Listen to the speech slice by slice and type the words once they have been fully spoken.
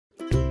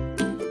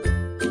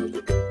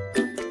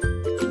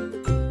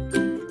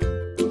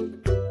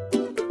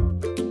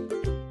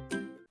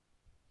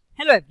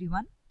Hello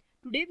everyone.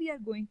 Today we are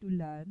going to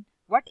learn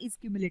what is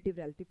cumulative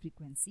relative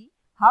frequency,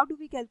 how do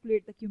we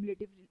calculate the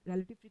cumulative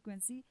relative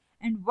frequency,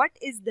 and what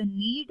is the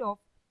need of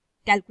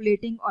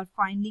calculating or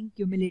finding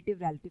cumulative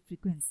relative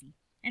frequency.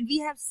 And we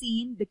have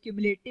seen the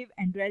cumulative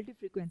and relative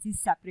frequencies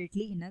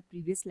separately in a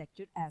previous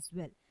lecture as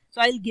well.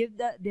 So I'll give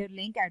their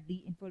link at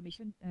the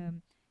information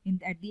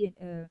at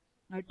the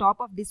top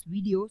of this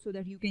video so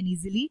that you can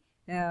easily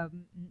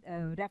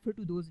refer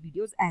to those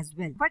videos as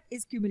well. What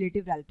is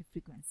cumulative relative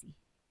frequency?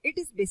 It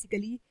is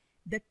basically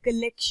the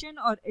collection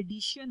or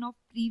addition of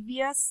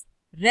previous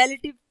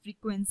relative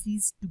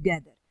frequencies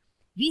together.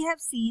 We have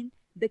seen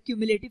the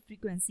cumulative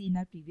frequency in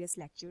our previous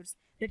lectures.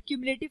 That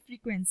cumulative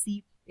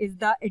frequency is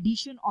the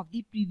addition of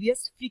the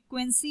previous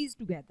frequencies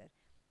together.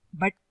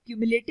 But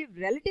cumulative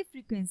relative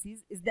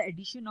frequencies is the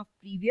addition of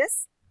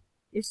previous,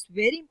 it's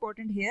very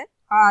important here,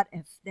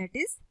 RF, that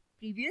is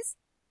previous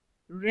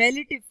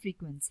relative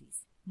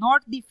frequencies,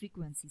 not the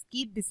frequencies.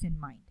 Keep this in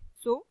mind.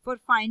 So for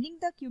finding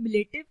the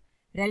cumulative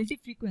relative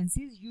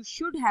frequencies, you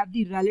should have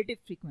the relative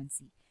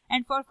frequency,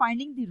 and for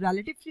finding the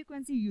relative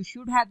frequency you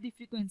should have the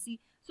frequency.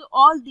 So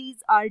all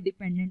these are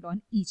dependent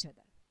on each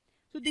other.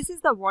 So this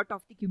is the what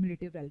of the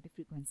cumulative relative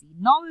frequency.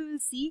 Now we will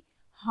see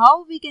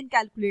how we can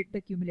calculate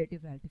the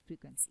cumulative relative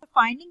frequency. For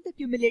finding the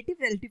cumulative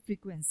relative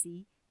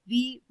frequency,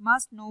 we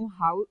must know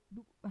how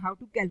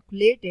to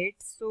calculate it.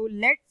 So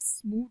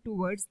let's move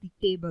towards the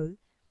table.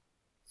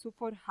 So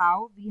for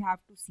how, we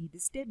have to see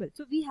this table.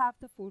 So we have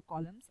the 4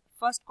 columns.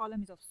 First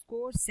column is of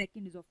score,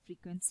 second is of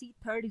frequency,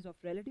 third is of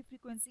relative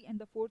frequency, and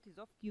the fourth is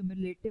of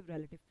cumulative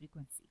relative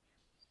frequency.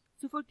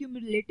 So for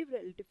cumulative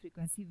relative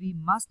frequency, we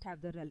must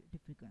have the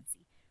relative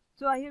frequency.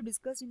 So I have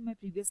discussed in my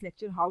previous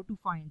lecture how to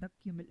find the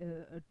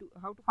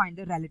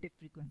relative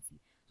frequency.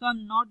 So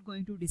I'm not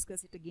going to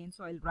discuss it again.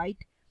 So I'll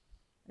write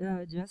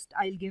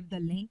I'll give the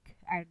link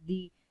at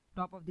the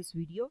top of this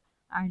video,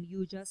 and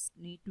you just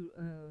need to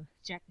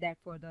check that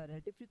for the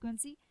relative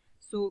frequency.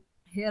 So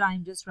here I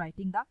am just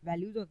writing the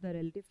values of the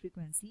relative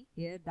frequency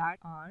here, that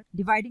are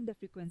dividing the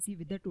frequency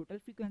with the total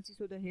frequency.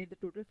 So here the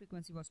total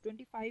frequency was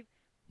 25,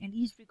 and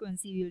each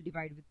frequency we will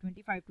divide with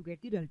 25 to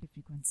get the relative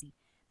frequency.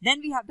 Then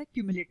we have the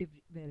cumulative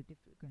relative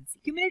frequency.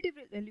 Cumulative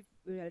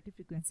relative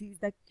frequency is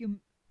the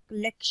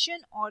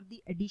collection or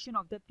the addition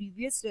of the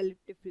previous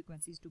relative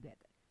frequencies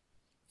together.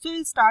 So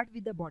we'll start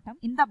with the bottom.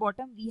 In the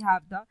bottom we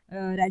have the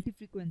relative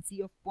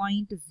frequency of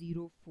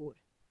 0.04.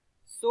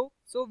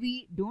 So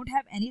we don't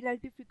have any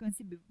relative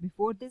frequency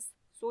before this.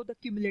 So the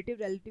cumulative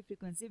relative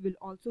frequency will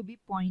also be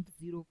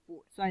 0.04.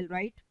 So I'll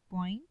write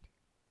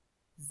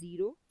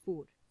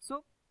 0.04.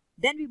 So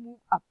then we move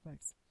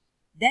upwards.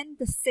 Then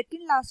the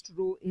second last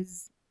row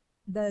is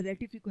the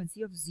relative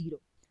frequency of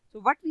 0. So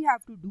what we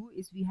have to do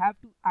is we have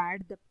to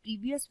add the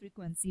previous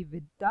frequency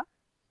with the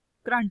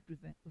current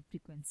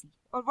frequency,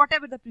 or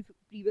whatever the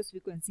previous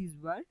frequencies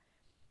were.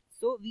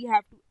 So we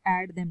have to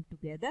add them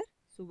together.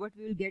 So what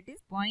we will get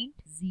is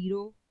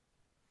 0.04,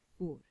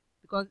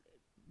 because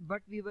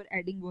what we were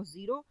adding was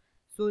 0,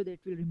 so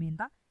that will remain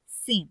the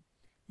same.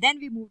 Then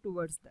we move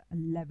towards the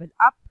level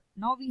up.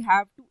 Now we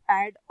have to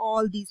add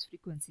all these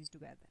frequencies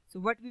together. So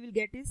what we will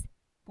get is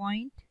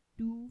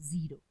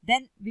 0.20.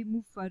 Then we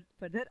move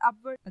further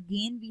upward.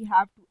 Again we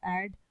have to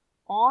add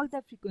all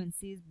the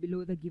frequencies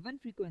below the given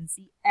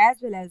frequency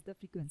as well as the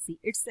frequency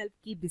itself.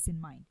 Keep this in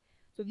mind.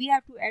 So we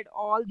have to add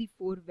all the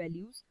 4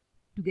 values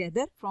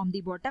together from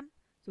the bottom.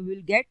 So we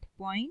will get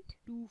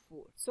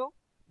 0.24. So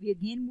we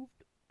again move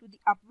to the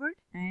upward,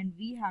 and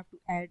we have to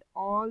add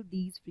all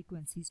these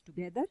frequencies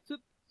together. So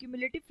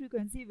cumulative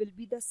frequency will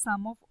be the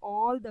sum of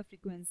all the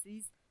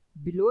frequencies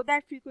below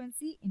that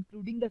frequency,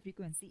 including the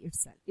frequency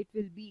itself. It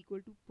will be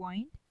equal to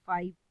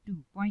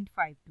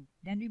 0.52.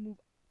 Then we move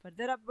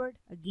further upward.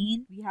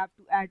 Again we have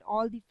to add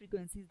all the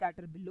frequencies that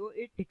are below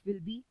it. It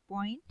will be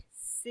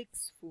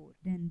 0.64.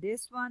 Then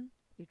this one,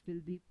 it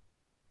will be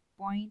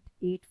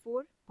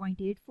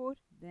 0.84.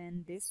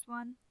 Then this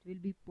one will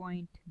be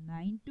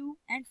 0.92,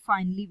 and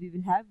finally we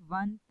will have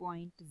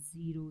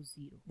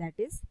 1.00. That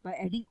is by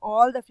adding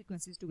all the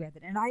frequencies together.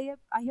 And I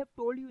have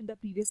told you in the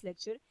previous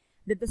lecture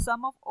that the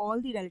sum of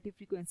all the relative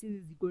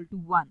frequencies is equal to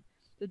 1.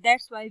 So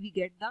that's why we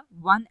get the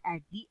 1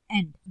 at the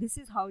end. This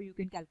is how you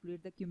can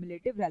calculate the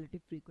cumulative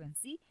relative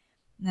frequency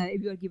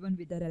if you are given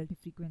with the relative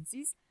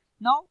frequencies.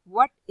 Now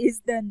what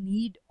is the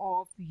need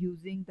of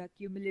using the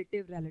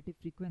cumulative relative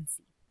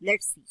frequency?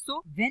 Let's see.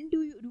 So when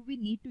do we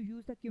need to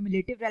use the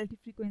cumulative relative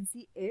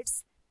frequency?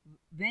 It's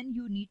when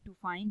you need to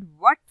find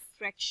what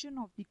fraction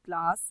of the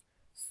class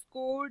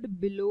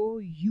scored below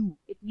you.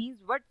 It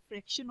means what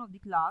fraction of the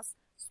class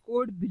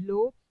scored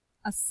below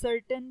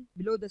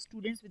the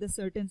students with a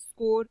certain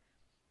score,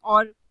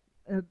 or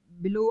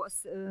below a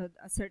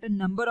certain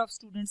number of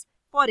students.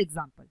 For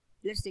example,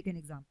 let's take an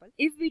example.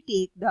 If we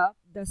take the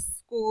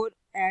score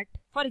at,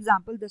 for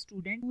example, the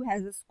student who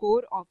has a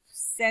score of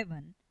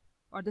 7,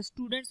 or the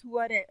students who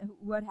are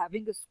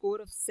having a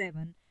score of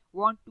 7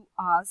 want to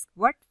ask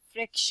what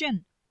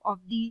fraction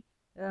of the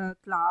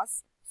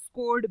class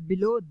scored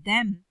below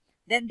them,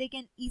 then they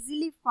can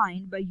easily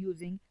find by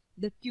using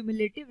the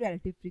cumulative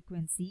relative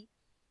frequency.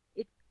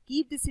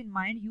 keep this in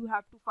mind. You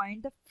have to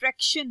find the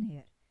fraction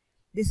here.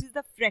 This is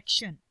the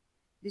fraction.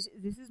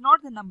 This is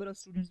not the number of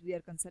students we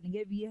are concerning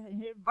here. We are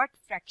here what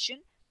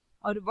fraction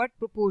or what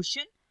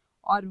proportion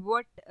or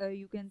what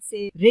you can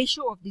say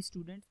ratio of the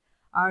students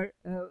are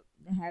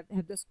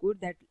have the score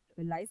that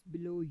lies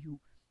below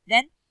you.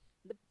 Then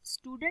the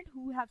student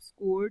who have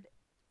scored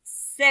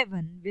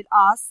 7 will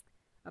ask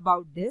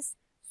about this.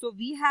 So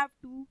we have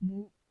to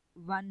move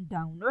one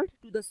downward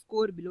to the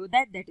score below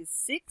that is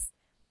 6.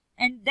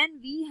 And then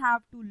we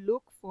have to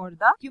look for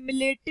the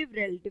cumulative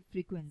relative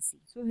frequency.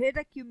 So here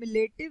the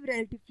cumulative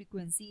relative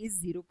frequency is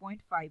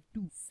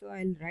 0.52. So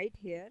I'll write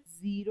here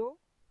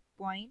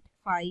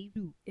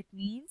 0.52. It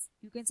means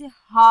you can say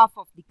half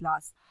of the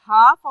class.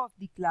 Half of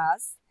the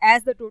class,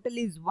 as the total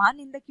is 1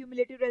 in the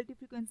cumulative relative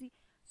frequency.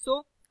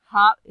 So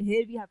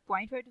here we have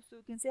 0.52. So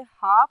you can say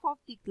half of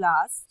the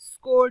class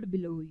scored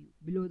below you,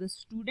 below the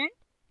student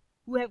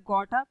who have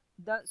got up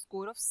the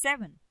score of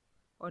 7,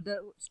 or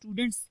the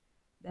students.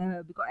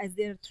 Because as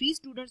there are 3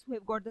 students who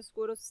have got the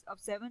score of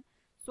 7,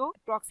 so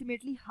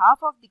approximately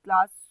half of the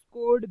class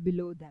scored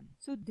below them.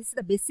 So this is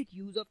the basic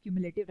use of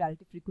cumulative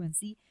relative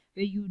frequency,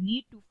 where you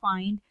need to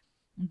find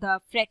the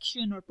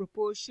fraction or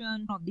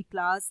proportion of the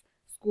class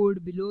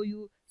scored below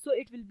you. So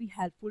it will be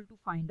helpful to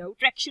find out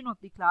fraction of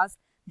the class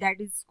that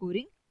is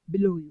scoring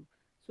below you.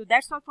 So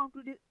that's all from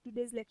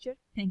today's lecture.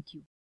 Thank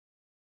you.